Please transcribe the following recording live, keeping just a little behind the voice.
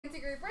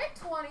Category break,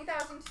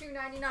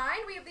 20,299.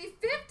 We have the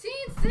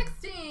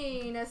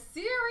 15-16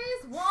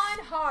 Series 1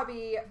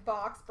 Hobby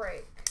box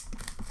break.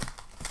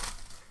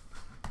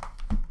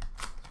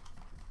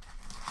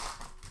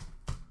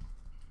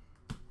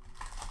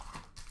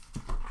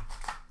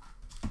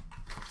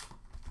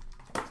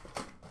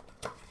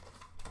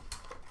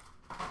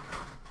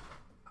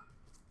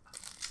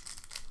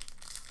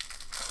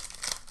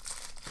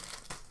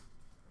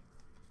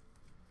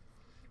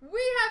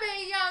 We have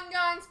a Young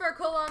Guns for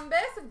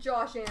Columbus of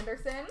Josh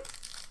Anderson.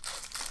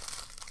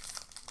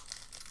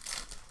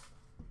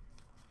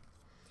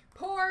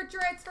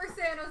 Portraits for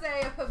San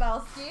Jose of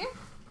Pavelski.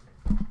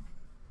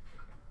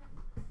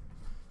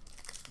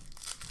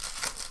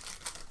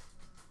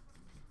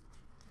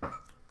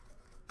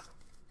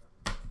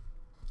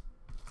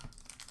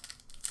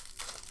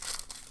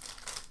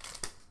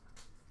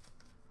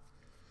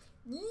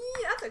 Yeah,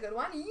 that's a good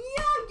one. Young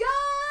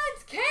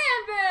Guns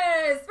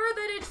Canvas for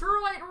the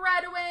Detroit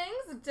Red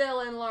Wings,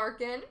 Dylan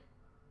Larkin.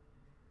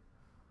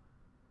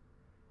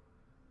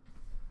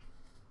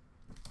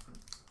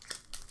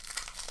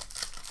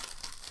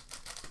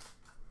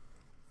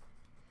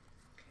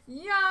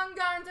 Young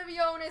Guns of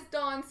Jonas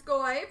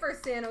Donskoy for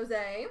San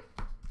Jose.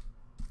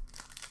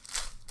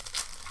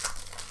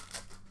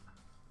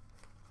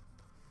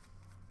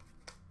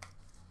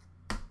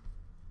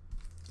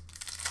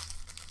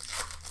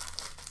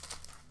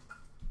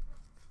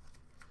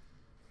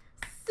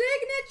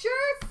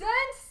 Signature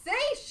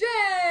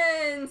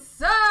Sensation,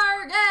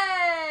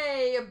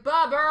 Sergei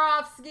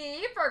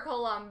Bobrovsky for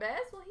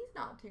Columbus. Well, he's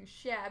not too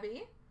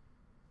shabby.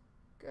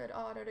 Good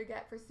auto to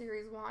get for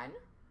Series 1.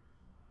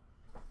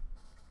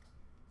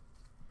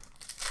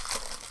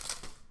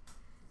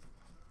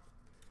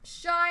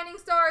 Shining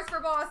Stars for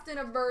Boston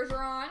of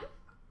Bergeron.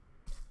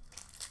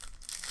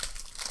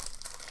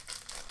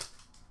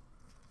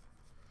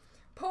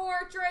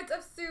 Portraits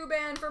of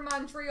Subban for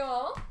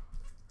Montreal.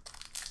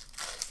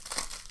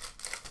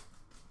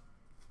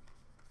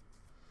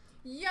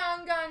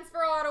 Young Guns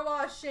for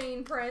Ottawa,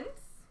 Shane Prince.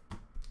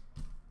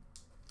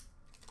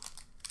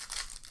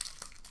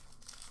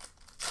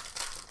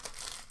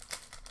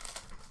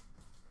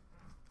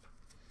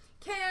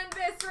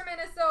 Canvas for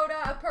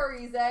Minnesota of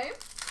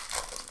Parise.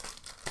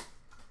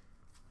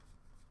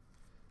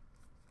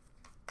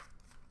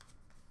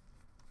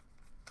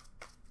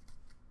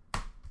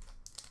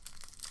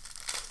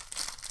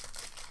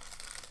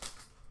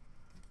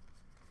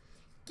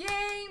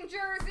 Game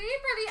jersey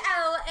for the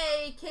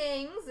LA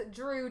Kings,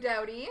 Drew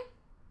Doughty.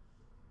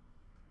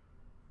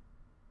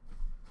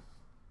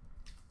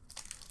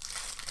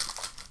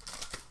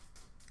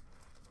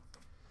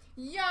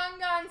 Young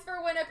Guns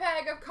for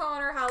Winnipeg of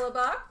Connor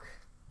Hellebuck.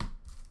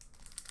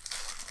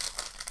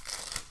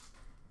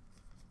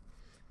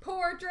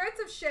 Portraits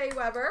of Shea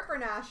Weber for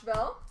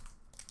Nashville.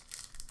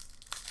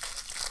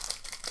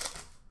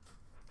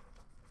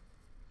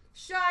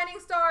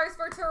 Shining Stars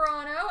for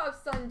Toronto of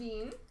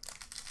Sundin.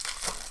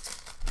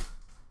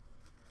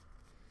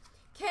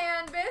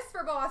 Canvas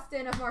for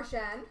Boston of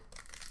Marchand.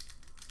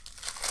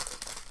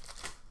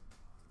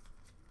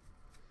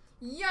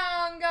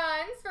 Young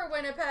Guns for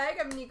Winnipeg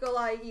of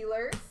Nikolai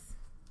Ehlers.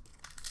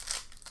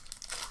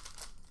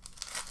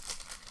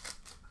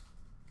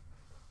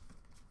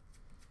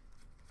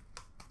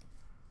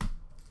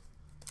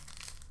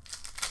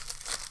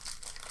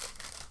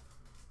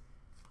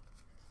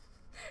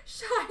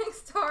 Shining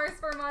Stars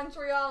for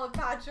Montreal of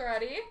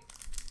Pacioretty.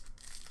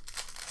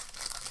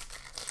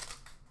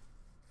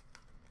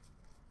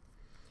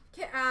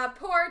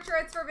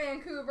 Portraits for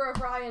Vancouver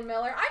of Ryan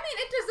Miller. I mean,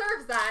 it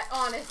deserves that,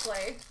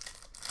 honestly.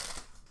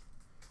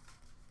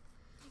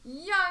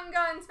 Young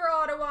Guns for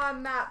Ottawa,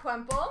 Matt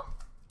Puempel.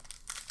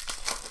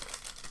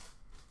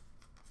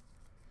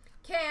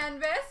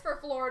 Canvas for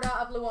Florida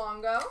of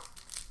Luongo.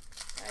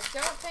 I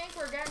don't think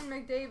we're getting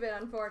McDavid,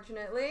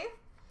 unfortunately.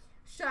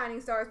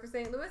 Shining Stars for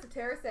St. Louis of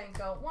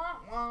Tarasenko. Wah,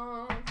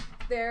 wah.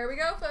 There we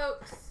go,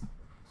 folks.